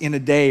about this in a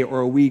day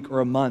or a week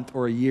or a month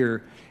or a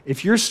year.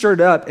 If you're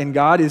stirred up and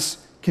God is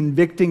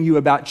convicting you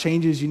about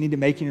changes you need to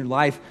make in your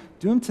life,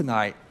 do them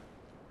tonight.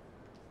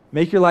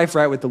 Make your life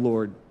right with the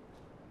Lord.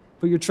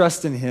 Put your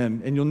trust in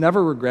him, and you'll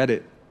never regret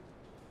it.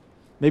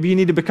 Maybe you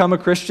need to become a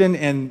Christian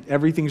and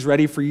everything's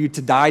ready for you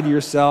to die to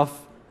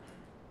yourself,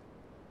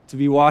 to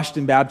be washed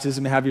in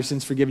baptism and have your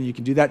sins forgiven, you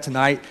can do that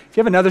tonight. If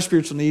you have another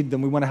spiritual need,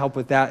 then we want to help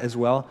with that as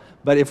well.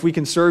 But if we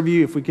can serve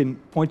you, if we can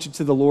point you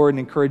to the Lord and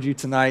encourage you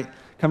tonight,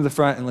 come to the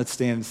front and let's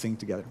stand and sing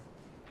together.